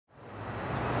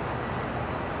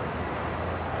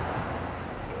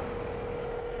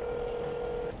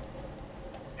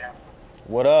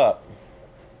What up?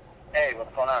 Hey,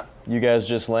 what's going on? You guys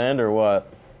just land or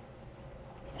what?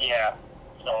 Yeah,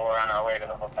 so we're on our way to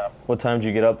the hookup. What time did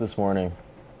you get up this morning?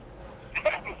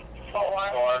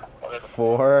 4.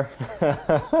 4?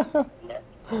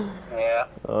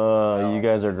 Yeah. You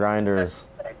guys are grinders.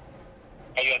 Are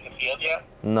you at the field yet?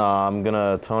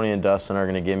 No, Tony and Dustin are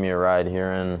gonna give me a ride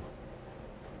here in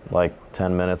like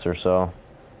 10 minutes or so.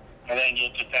 And then you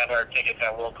just have our tickets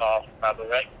that we'll call, probably,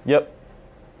 right? Yep.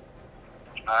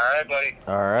 All right, buddy.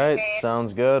 All right,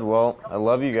 sounds good. Well, I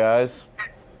love you guys.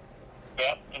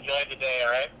 Yep, enjoy the day,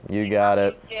 all right? You got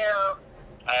it. Yeah. All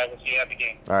right, we'll see you at the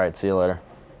game. All right, see you later.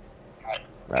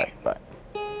 All All right, bye.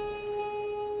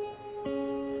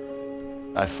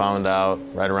 I found out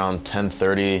right around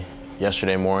 10:30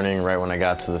 yesterday morning, right when I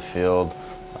got to the field.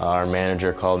 Our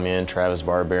manager called me in, Travis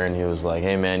Barber, and he was like,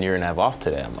 hey man, you're gonna have off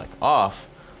today. I'm like, off?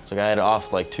 It's like, I had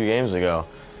off like 2 games ago.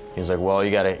 He's like, well,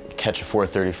 you gotta catch a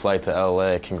 4:30 flight to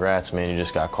LA. Congrats, man, you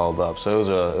just got called up. So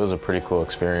it was a pretty cool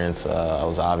experience. I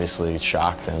was obviously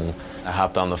shocked, and I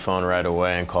hopped on the phone right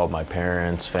away and called my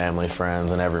parents, family,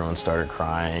 friends, and everyone started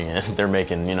crying, and they're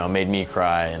made me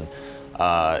cry. And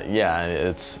yeah,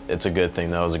 it's a good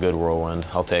thing. That was a good whirlwind.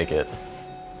 I'll take it.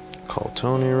 Call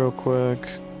Tony real quick.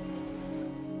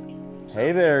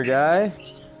 Hey there, guy.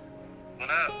 What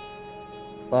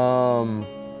up?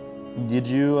 Did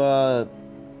you,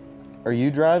 are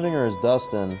you driving or is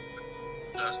Dustin?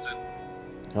 Dustin.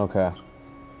 Okay.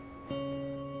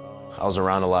 I was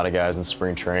around a lot of guys in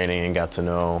spring training and got to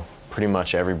know pretty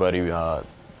much everybody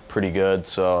pretty good.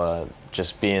 So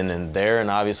just being in there and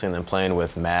obviously and then playing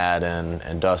with Matt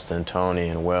and Dustin, Tony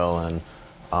and Will and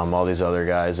all these other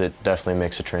guys, it definitely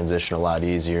makes the transition a lot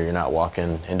easier. You're not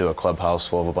walking into a clubhouse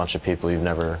full of a bunch of people you've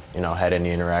never, had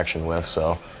any interaction with,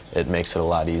 so it makes it a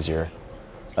lot easier.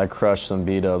 I crushed some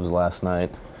B-dubs last night.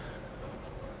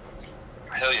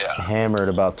 Hell yeah. Hammered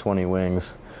about 20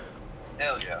 wings.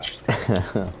 Hell yeah.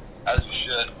 As you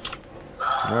should.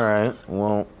 All right,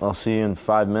 well, I'll see you in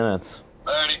 5 minutes.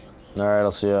 Alrighty. All right,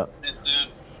 I'll see you. See you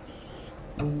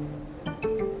soon.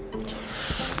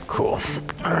 Cool.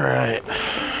 All right.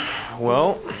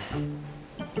 Well,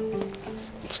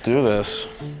 let's do this.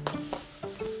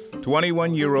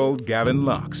 21-year-old Gavin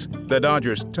Lux, the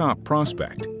Dodgers' top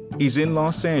prospect. He's in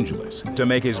Los Angeles to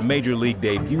make his Major League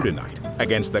debut tonight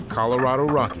against the Colorado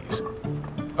Rockies.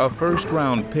 A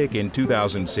first-round pick in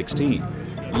 2016,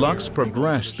 Lux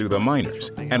progressed through the minors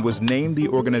and was named the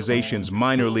organization's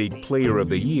Minor League Player of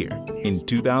the Year in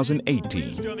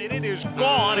 2018. It is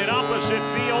gone in opposite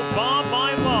field, bomb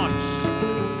by Lux.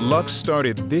 Lux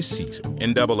started this season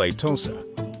in AA Tulsa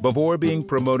before being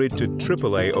promoted to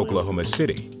AAA Oklahoma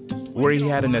City, where he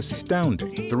had an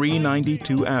astounding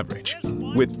 .392 average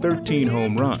with 13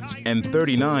 home runs and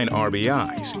 39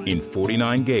 RBIs in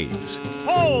 49 games.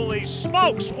 Holy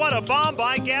smokes, what a bomb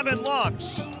by Gavin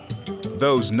Lux.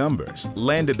 Those numbers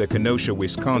landed the Kenosha,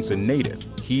 Wisconsin native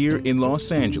here in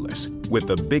Los Angeles with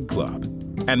the big club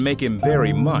and make him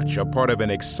very much a part of an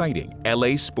exciting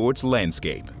LA sports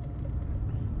landscape.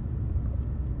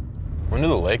 When do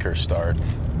the Lakers start?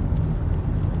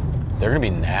 They're gonna be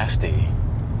nasty.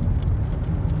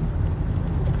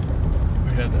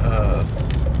 We had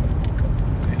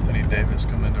Anthony Davis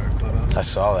come into our clubhouse. I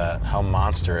saw that. How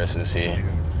monstrous is he?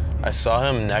 I saw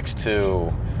him next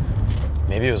to,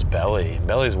 maybe it was Belly.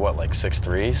 Belly's what, like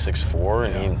 6'3", 6'4",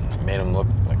 and he made him look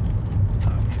like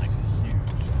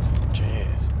huge.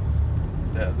 Jeez.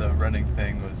 The running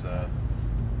thing was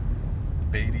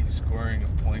Beatty scoring a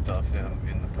point off him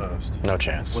in the post. No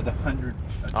chance. With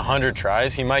 100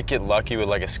 tries, he might get lucky with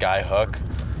like a sky hook.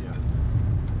 Yeah.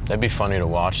 That'd be funny to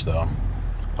watch though.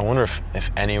 I wonder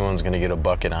if anyone's gonna get a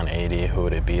bucket on 80, who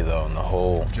would it be though in the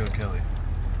whole? Joe Kelly.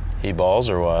 He balls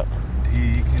or what?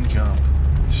 He can jump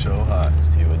so hot.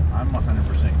 I'm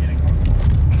 100% getting one.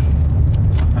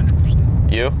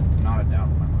 100%. You? Not a doubt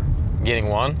in my mind. Getting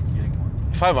one? Getting one.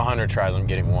 If I have 100 tries, I'm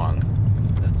getting one.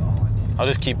 That's all I need. I'll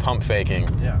just keep pump faking.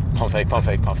 Yeah. Pump fake, pump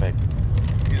fake, pump fake.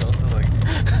 He also like,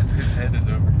 his head is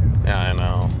over here. Yeah, I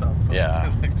know. Stop.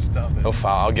 Yeah. Like, stop it. He'll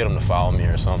foul. I'll get him to follow me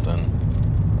or something.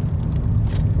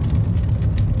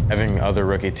 Having other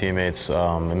rookie teammates,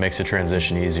 it makes the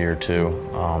transition easier too.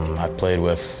 I've played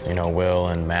with, Will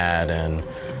and Matt and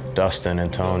Dustin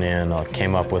and Tony, and I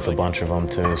came up with a bunch of them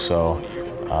too, so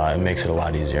it makes it a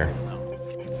lot easier.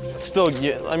 Still,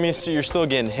 so you're still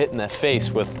getting hit in the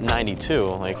face with 92.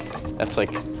 Like, that's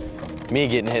like me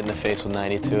getting hit in the face with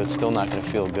 92. It's still not gonna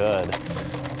feel good.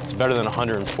 It's better than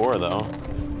 104 though.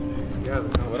 Yeah,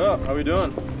 what up? How we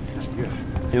doing? Good.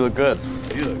 You look good.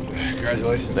 You look good.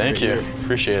 Congratulations. Thank you.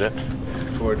 Appreciate it.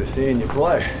 Look forward to seeing you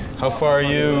play. How far are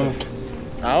you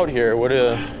out here?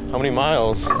 How many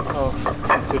miles? Oh,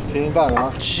 15, about an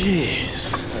hour.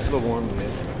 Jeez. A little warm today.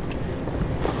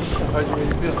 How'd you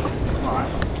feel? All right.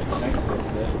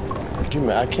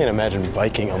 I can't imagine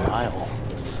biking a mile.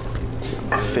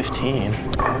 15.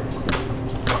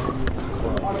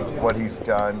 What he's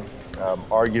done,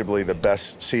 arguably the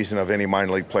best season of any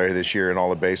minor league player this year in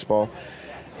all of baseball.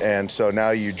 And so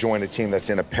now you join a team that's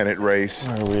in a pennant race.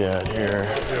 Where are we at here?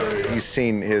 He's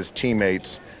seen his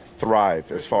teammates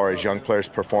thrive as far as young players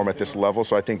perform at this level.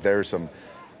 So I think there's some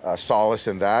solace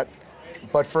in that.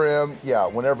 But for him, yeah,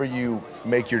 whenever you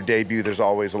make your debut, there's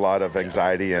always a lot of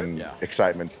anxiety and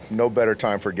excitement. No better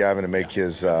time for Gavin to make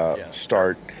his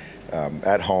start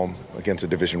at home against a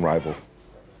division rival.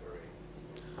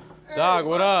 Dog,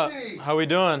 what up? How we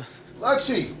doing?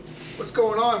 Luxy, what's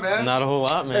going on, man? Not a whole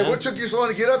lot, man. Hey, what took you so long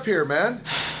to get up here, man?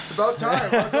 It's about time.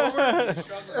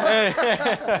 Hey,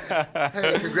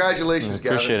 congratulations,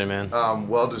 Gavin. Appreciate it, man.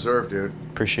 Well deserved, dude.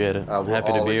 Appreciate it. We're Happy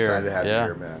all to be here. excited to have you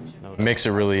here, man. It makes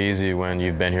it really easy when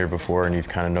you've been here before and you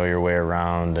kind of know your way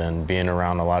around, and being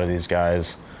around a lot of these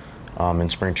guys in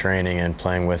spring training and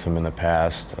playing with them in the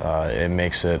past, it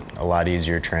makes it a lot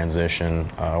easier transition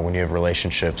when you have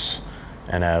relationships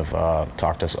and have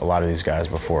talked to a lot of these guys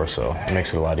before, so it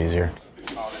makes it a lot easier.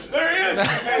 There he is!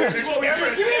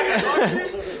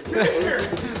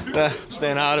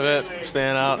 Staying out of it,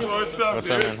 staying out. What's up, What's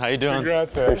up, man? How you doing?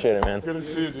 Congrats, man. Appreciate it, man. Good to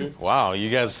see you, dude. Wow, you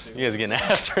guys getting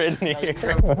after it in here.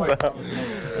 What's up?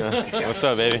 What's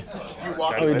up, baby?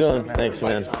 How you doing? Thanks,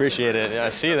 man. Appreciate it. Yeah, I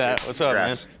see that. What's up,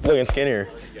 man? Looking skinnier.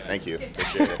 Thank you.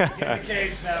 Appreciate it.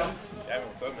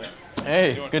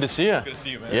 Hey, good to see you. Good to see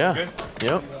you, man. Yeah. Good?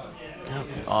 Yep.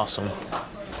 Awesome.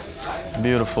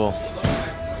 Beautiful.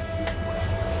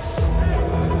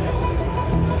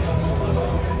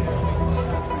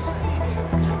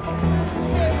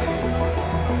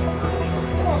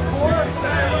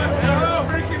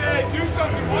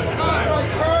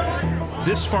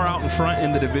 This far out in front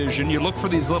in the division, you look for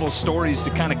these little stories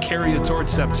to kind of carry you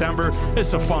towards September.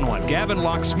 It's a fun one. Gavin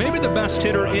Lux, maybe the best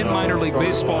hitter in minor league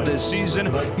baseball this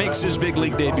season, makes his big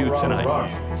league debut tonight.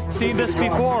 Seen this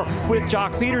before with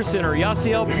Jock Peterson or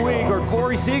Yasiel Puig or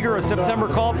Corey Seager. A September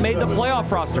call-up made the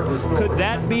playoff roster. Could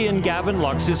that be in Gavin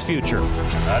Lux's future?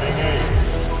 Batting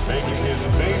eighth, making his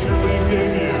major league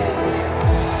debut.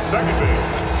 Second base,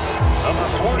 number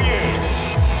 48,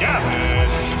 Gavin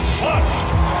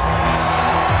Lux.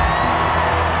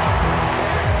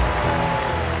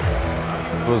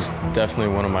 It was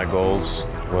definitely one of my goals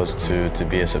was to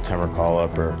be a September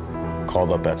call-up or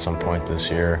called up at some point this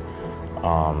year.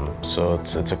 So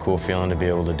it's a cool feeling to be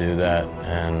able to do that.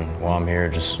 And while I'm here,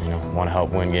 just want to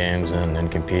help win games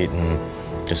and compete and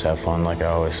just have fun, like I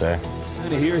always say.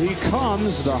 And here he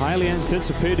comes, the highly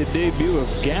anticipated debut of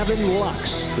Gavin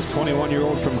Lux. The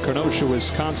 21-year-old from Kenosha,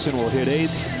 Wisconsin will hit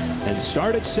 8th and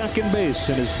start at second base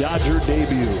in his Dodger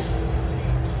debut.